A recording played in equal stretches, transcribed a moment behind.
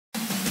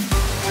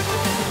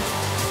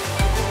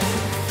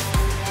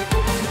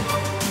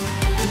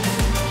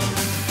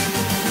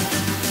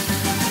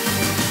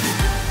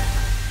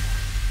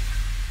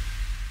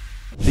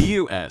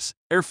U.S.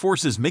 Air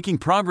Force is making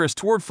progress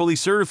toward fully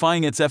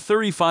certifying its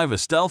F-35A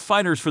stealth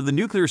fighters for the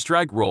nuclear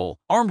strike role,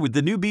 armed with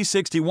the new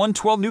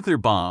B-61-12 nuclear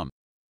bomb.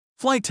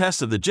 Flight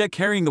tests of the jet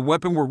carrying the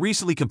weapon were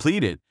recently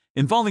completed,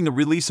 involving the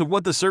release of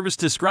what the service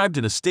described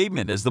in a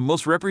statement as the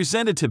most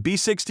representative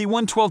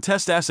B-61-12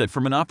 test asset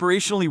from an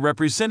operationally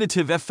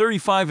representative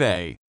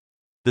F-35A.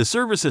 The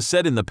service has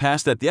said in the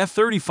past that the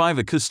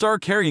F-35A could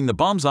start carrying the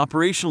bombs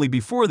operationally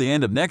before the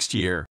end of next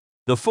year.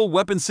 The full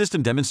weapon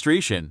system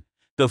demonstration,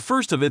 the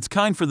first of its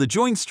kind for the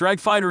Joint Strike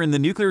Fighter in the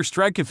nuclear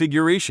strike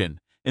configuration,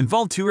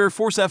 involved two Air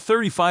Force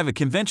F-35A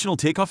conventional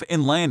takeoff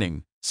and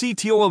landing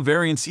 (CTOL)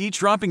 variants, each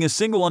dropping a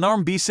single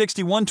unarmed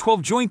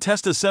B-61-12 Joint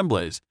Test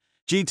Assemblies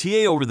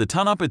 (JTA) over the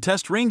Tonopah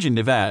Test Range in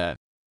Nevada.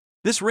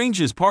 This range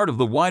is part of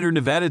the wider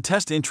Nevada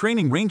Test and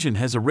Training Range and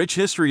has a rich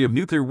history of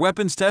nuclear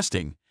weapons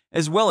testing,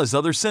 as well as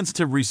other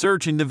sensitive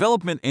research and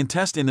development and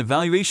test and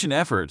evaluation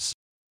efforts.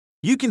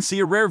 You can see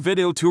a rare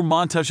video tour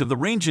montage of the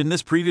range in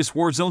this previous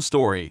war zone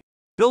story.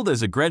 Billed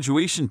as a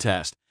graduation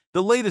test,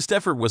 the latest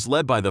effort was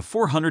led by the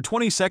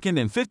 422nd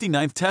and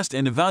 59th Test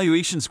and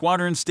Evaluation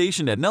Squadron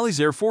stationed at Nellis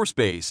Air Force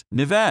Base,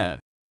 Nevada.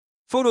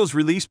 Photos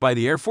released by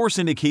the Air Force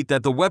indicate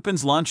that the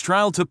weapons launch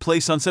trial took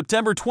place on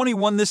September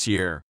 21 this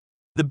year.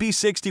 The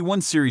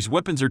B-61 series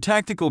weapons are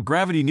tactical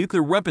gravity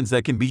nuclear weapons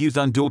that can be used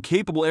on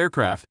dual-capable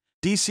aircraft,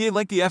 DCA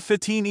like the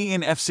F-15E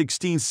and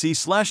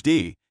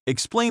F-16C/D,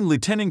 explained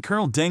Lieutenant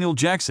Colonel Daniel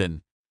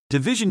Jackson,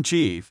 Division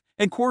Chief,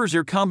 Headquarters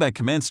Air Combat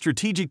Command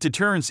Strategic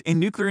Deterrence and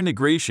Nuclear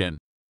Integration.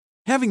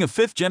 Having a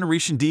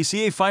fifth-generation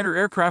DCA fighter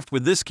aircraft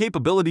with this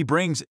capability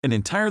brings an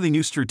entirely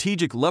new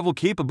strategic-level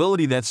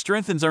capability that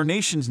strengthens our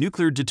nation's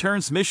nuclear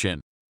deterrence mission.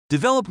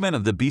 Development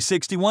of the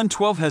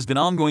B-61-12 has been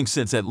ongoing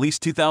since at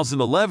least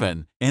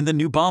 2011, and the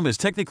new bomb is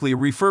technically a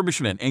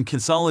refurbishment and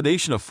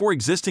consolidation of four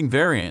existing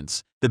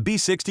variants, the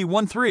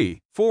B-61-3,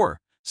 4,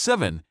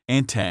 7,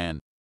 and 10.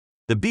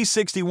 The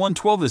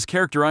B-61-12 is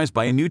characterized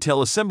by a new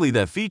tail assembly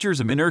that features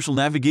an inertial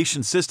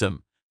navigation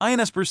system,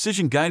 INS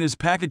precision guidance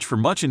package for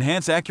much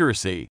enhanced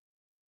accuracy.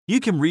 You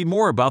can read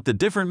more about the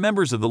different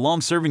members of the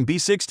long-serving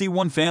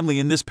B-61 family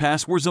in this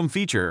past war zone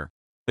feature.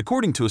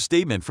 According to a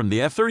statement from the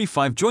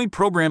F-35 Joint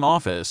Program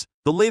Office,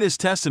 the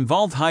latest tests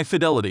involved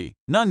high-fidelity,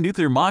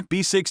 non-nuclear mock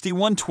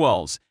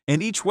B-61-12s,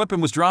 and each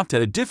weapon was dropped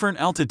at a different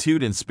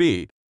altitude and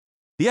speed.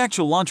 The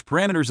actual launch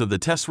parameters of the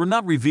tests were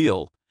not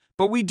revealed,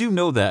 but we do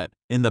know that,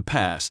 in the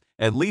past,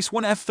 at least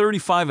one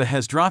F-35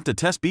 has dropped a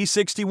test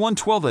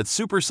B-61-12 at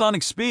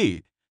supersonic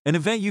speed, an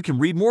event you can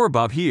read more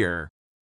about here.